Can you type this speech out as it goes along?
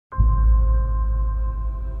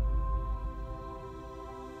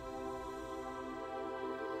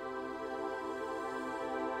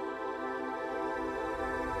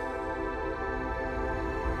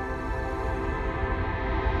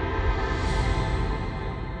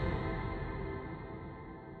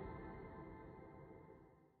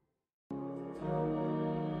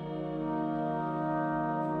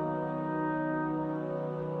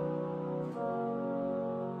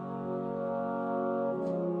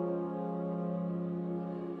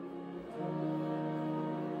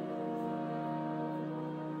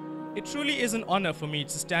It truly is an honor for me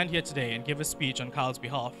to stand here today and give a speech on Kyle's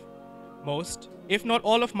behalf. Most, if not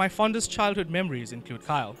all of my fondest childhood memories include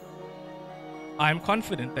Kyle. I am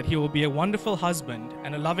confident that he will be a wonderful husband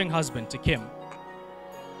and a loving husband to Kim.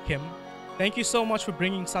 Kim, thank you so much for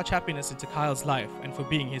bringing such happiness into Kyle's life and for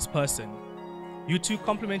being his person. You two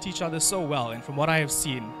complement each other so well, and from what I have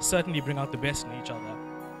seen, certainly bring out the best in each other.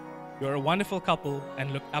 You're a wonderful couple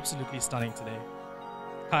and look absolutely stunning today.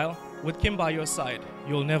 Kyle, with Kim by your side,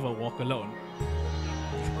 you'll never walk alone.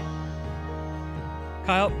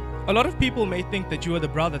 Kyle, a lot of people may think that you are the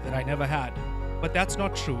brother that I never had, but that's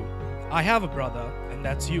not true. I have a brother, and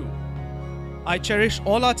that's you. I cherish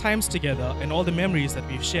all our times together and all the memories that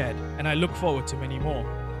we've shared, and I look forward to many more.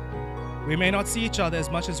 We may not see each other as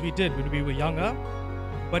much as we did when we were younger,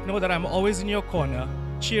 but know that I'm always in your corner,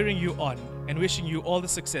 cheering you on, and wishing you all the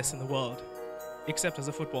success in the world, except as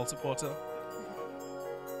a football supporter.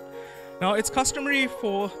 Now, it's customary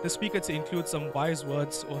for the speaker to include some wise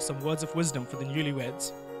words or some words of wisdom for the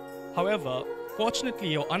newlyweds. However,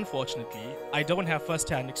 fortunately or unfortunately, I don't have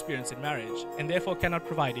first-hand experience in marriage and therefore cannot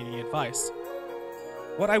provide any advice.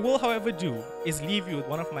 What I will, however, do is leave you with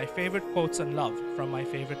one of my favorite quotes on love from my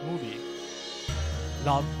favorite movie.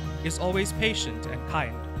 Love is always patient and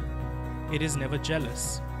kind. It is never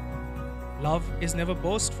jealous. Love is never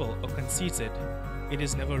boastful or conceited. It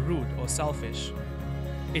is never rude or selfish.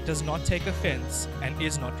 It does not take offense and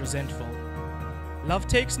is not resentful. Love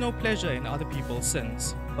takes no pleasure in other people's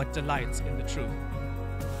sins, but delights in the truth.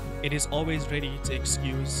 It is always ready to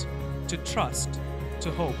excuse, to trust,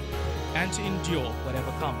 to hope, and to endure whatever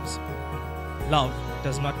comes. Love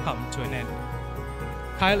does not come to an end.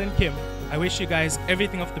 Kyle and Kim, I wish you guys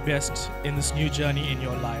everything of the best in this new journey in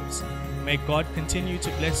your lives. May God continue to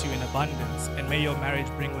bless you in abundance, and may your marriage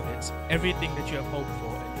bring with it everything that you have hoped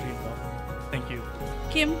for and dreamed of. Thank you.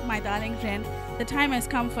 Kim, my darling friend, the time has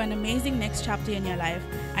come for an amazing next chapter in your life.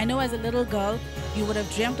 I know as a little girl, you would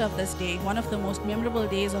have dreamt of this day, one of the most memorable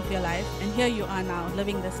days of your life, and here you are now,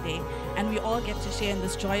 living this day, and we all get to share in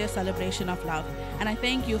this joyous celebration of love, and I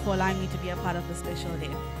thank you for allowing me to be a part of this special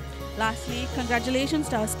day. Lastly, congratulations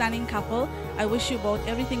to our stunning couple. I wish you both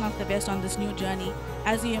everything of the best on this new journey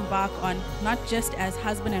as you embark on not just as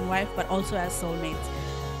husband and wife, but also as soulmates.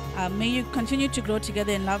 May you continue to grow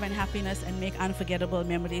together in love and happiness and make unforgettable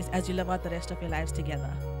memories as you live out the rest of your lives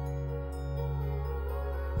together.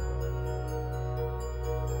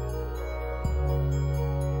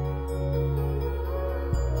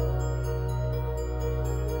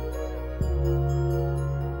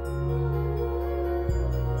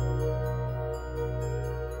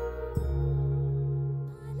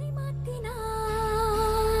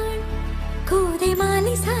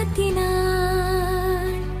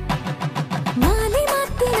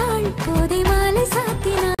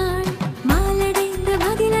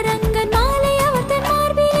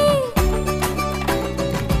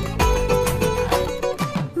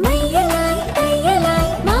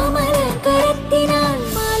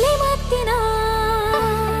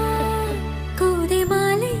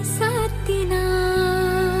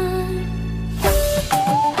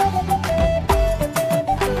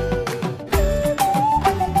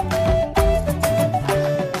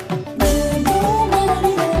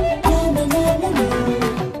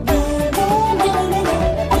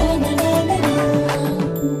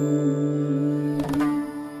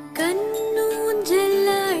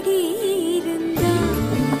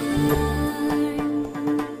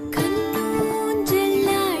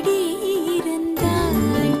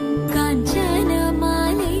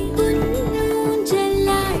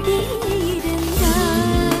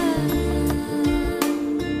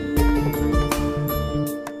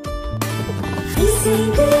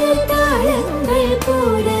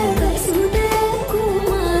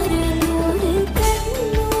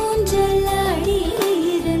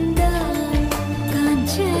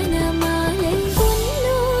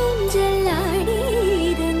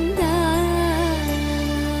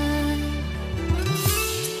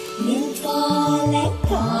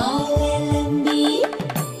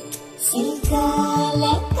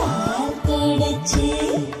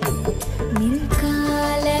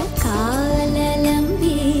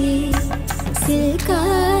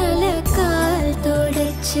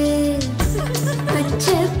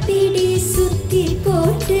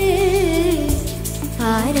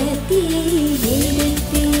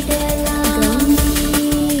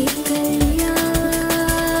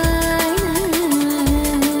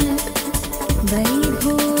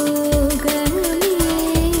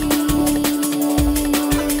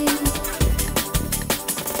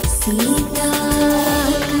 Sita